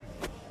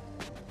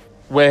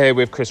We're here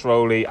with Chris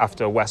Rowley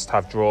after West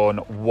have drawn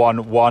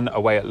 1-1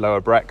 away at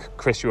Lower Breck.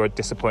 Chris, you were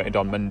disappointed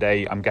on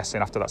Monday. I'm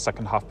guessing after that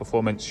second half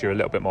performance, you're a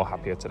little bit more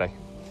happier today.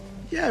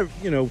 Yeah,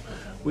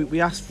 we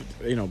asked,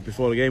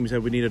 before the game, we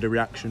said we needed a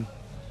reaction,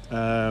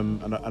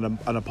 and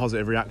a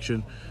positive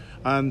reaction.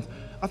 And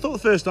I thought the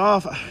first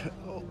half,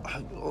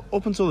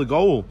 up until the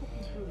goal,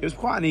 it was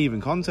quite an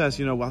even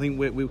contest. I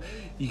think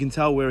you can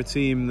tell we're a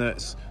team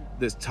that's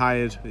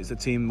tired. It's a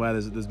team where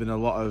there's been a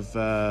lot of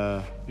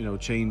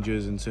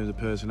changes in terms of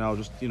personnel,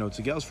 just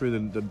to get us through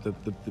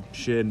the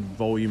sheer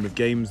volume of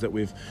games that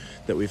we've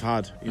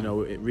had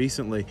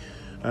recently.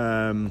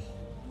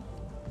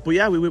 But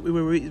yeah, we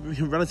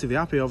were relatively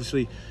happy,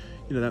 obviously,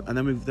 and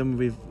then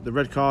we've the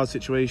red card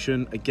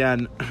situation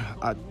again.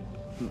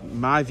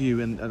 My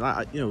view,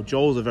 and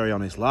Joel's a very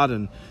honest lad,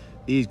 and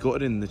he's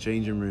gutted in the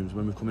changing rooms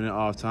when we're coming at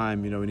half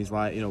time, and he's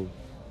like,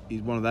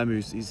 he's one of them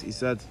who's he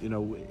said,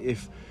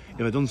 if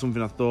I'd done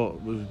something I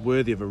thought was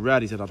worthy of a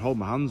red, he said I'd hold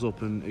my hands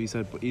up, and he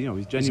said, but he's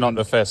genuine. He's not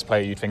the first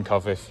player you'd think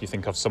of if you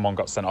think of someone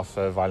got sent off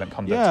for violent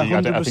conduct. Yeah,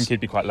 I think he'd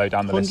be quite low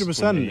down the list.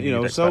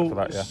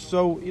 100%.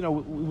 So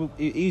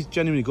he's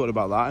genuinely good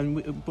about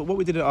that. But what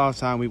we did at half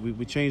time,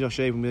 we changed our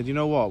shape, and we said, you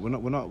know what, we're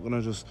not going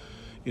to just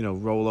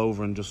roll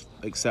over and just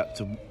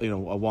accept a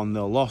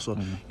 1-0 loss. Or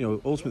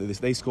ultimately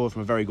they scored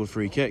from a very good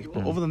free kick.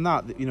 But other than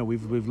that,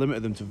 we've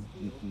limited them to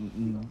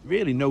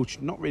really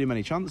not really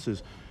many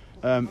chances.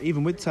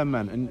 Even with 10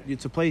 men, and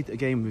to play a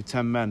game with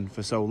 10 men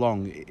for so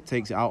long, it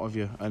takes it out of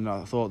you. And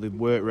I thought the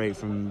work rate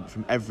from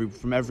every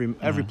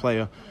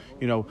player,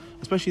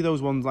 especially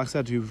those ones, like I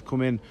said, who've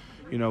come in,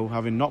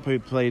 having not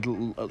played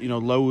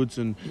loads,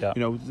 and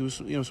there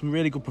was some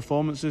really good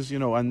performances,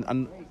 and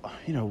on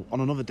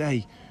another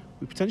day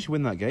we potentially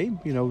win that game.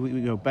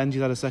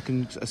 Benji's had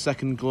a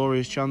second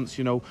glorious chance,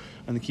 and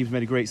the keeper's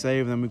made a great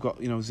save, and then we've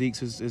got Zeke's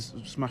has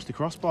smashed the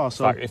crossbar.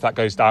 So if that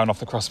goes down off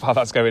the crossbar,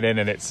 that's going in,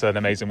 and it's an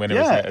amazing winner.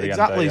 Yeah, isn't it, at the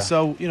exactly. End there,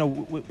 So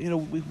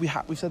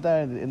we said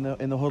there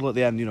in the huddle at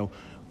the end,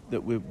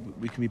 that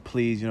we can be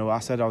pleased. I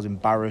said I was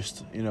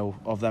embarrassed,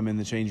 of them in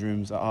the change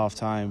rooms at half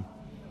time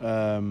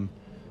the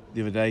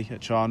other day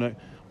at Charnock.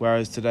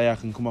 Whereas today I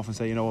can come off and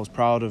say, I was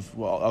proud of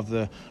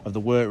the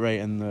work rate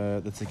and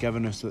the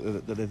togetherness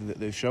that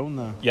they've shown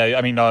there. Yeah,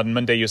 I mean, on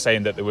Monday you were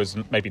saying that there was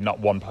maybe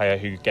not one player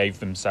who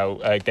gave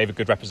a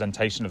good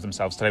representation of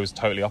themselves. Today was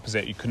totally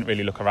opposite. You couldn't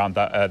really look around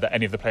that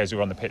any of the players who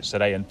were on the pitch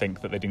today and think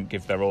that they didn't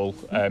give their all.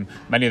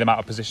 Many of them out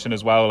of position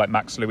as well, like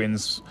Max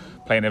Lewin's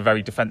playing a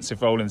very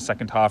defensive role in the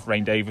second half.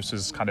 Rain Davis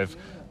was kind of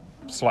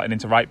sliding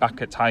into right back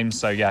at times,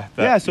 so at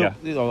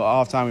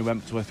half time we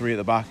went to a 3 at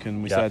the back,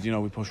 and we said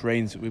we pushed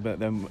Rain, we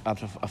then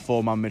had a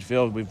 4-man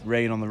midfield with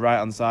Rain on the right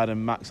hand side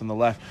and Max on the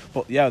left.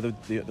 But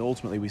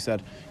ultimately we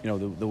said there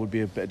would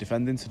be a bit of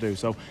defending to do,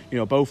 so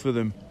both of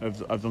them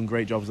have done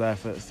great jobs there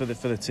for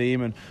the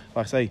team. And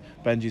like I say,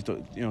 Benji's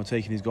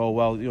taking his goal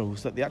well.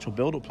 The actual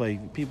build up play,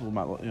 people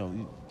might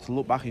to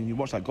look back and you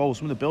watch that goal,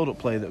 some of the build up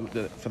play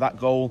that for that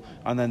goal,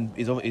 and then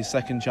his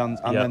second chance,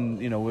 and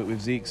then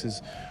with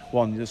Zeke's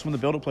one, some of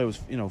the build up play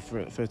was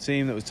for a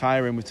team that was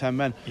tiring with 10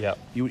 men.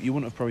 You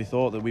wouldn't have probably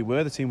thought that we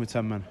were the team with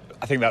 10 men.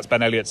 I think that's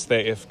Ben Elliott's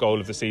 30th goal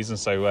of the season,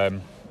 so a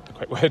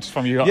quick word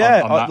from you on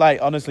that.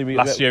 Honestly,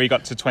 last year he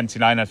got to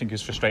 29. I think he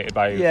was frustrated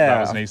by that,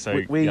 wasn't he?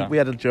 So we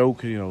had a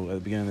joke at the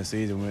beginning of the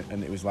season,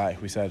 and it was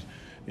like we said,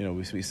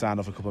 we signed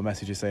off a couple of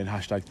messages saying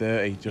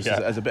 #30 just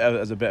as a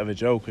bit of a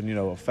joke,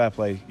 and fair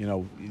play,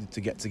 to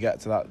get to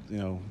that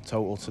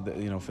total to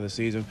the, for the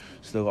season.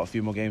 Still got a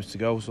few more games to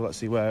go, so let's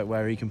see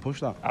where he can push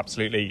that.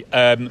 Absolutely.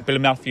 Billy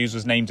Matthews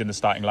was named in the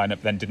starting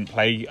lineup, then didn't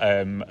play,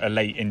 a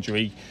late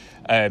injury.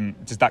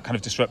 Does that kind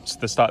of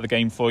disrupt the start of the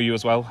game for you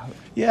as well?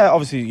 Yeah,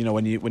 obviously,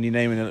 when you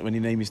name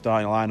your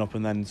starting lineup,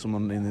 and then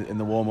someone in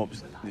the warm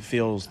ups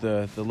feels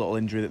the little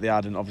injury that they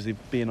had, and obviously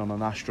being on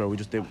an Astro, we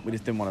just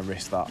didn't want to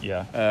risk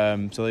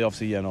that. So they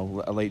obviously a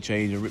late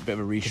change, a bit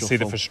of a reshuffle. You can see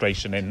the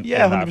frustration in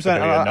 100%.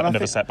 And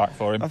another setback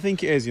for him. I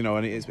think it is,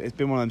 and it's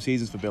been one of them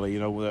seasons for Billy.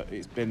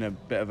 It's been a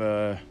bit of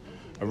a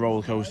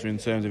roller coaster in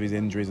terms of his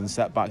injuries and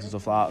setbacks and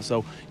stuff like that.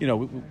 So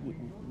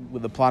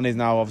the plan is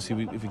now,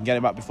 obviously, if we can get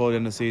him back before the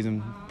end of the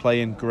season,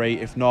 playing great.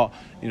 If not,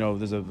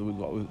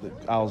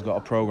 Al's got a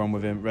programme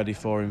with him ready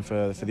for him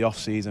for the off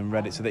season,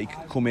 ready so that he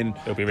can come in.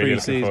 He'll be really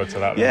looking forward to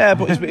that. Yeah,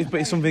 but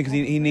it's something, because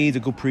he needs a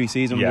good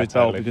pre-season under his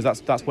belt, because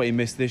that's what he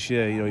missed this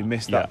year. He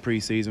missed that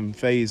pre-season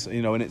phase.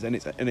 And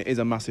it is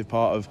a massive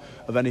part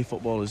of any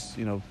footballer's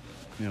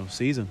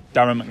season.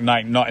 Darren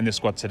McKnight not in the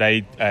squad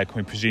today. Can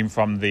we presume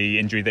from the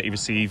injury that he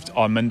received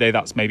on Monday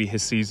that's maybe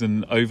his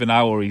season over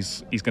now, or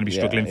he's going to be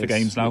struggling for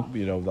games now?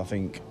 I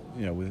think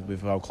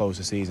with how close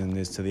the season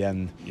is to the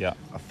end,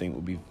 I think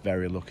we'll be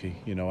very lucky.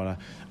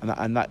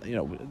 And that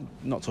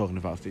not talking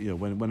about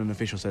when an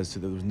official says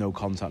there was no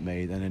contact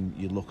made, and then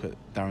you look at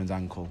Darren's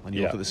ankle and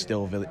you look at the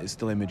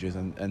still images,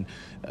 and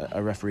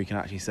a referee can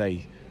actually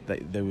say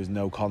there was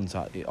no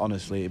contact.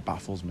 Honestly, it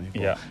baffles me.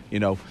 But,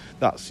 yeah.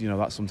 That's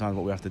sometimes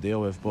what we have to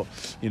deal with. But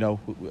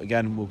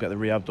again, we'll get the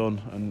rehab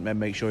done and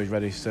make sure he's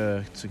ready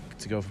to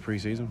go for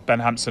pre-season. Ben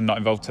Hampson not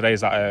involved today.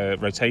 Is that a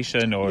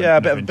rotation or? Yeah,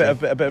 a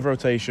bit of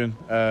rotation.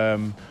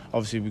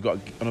 Obviously, we've got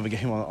another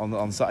game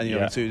on Saturday.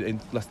 In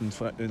less than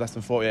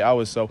 48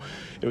 hours. So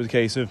it was a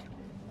case of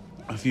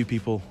a few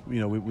people.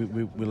 We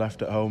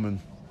left at home and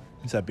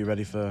said be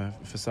ready for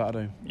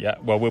Saturday. Yeah,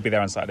 well, we'll be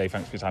there on Saturday.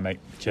 Thanks for your time, mate.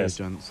 Cheers,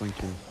 gents.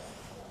 Thank you.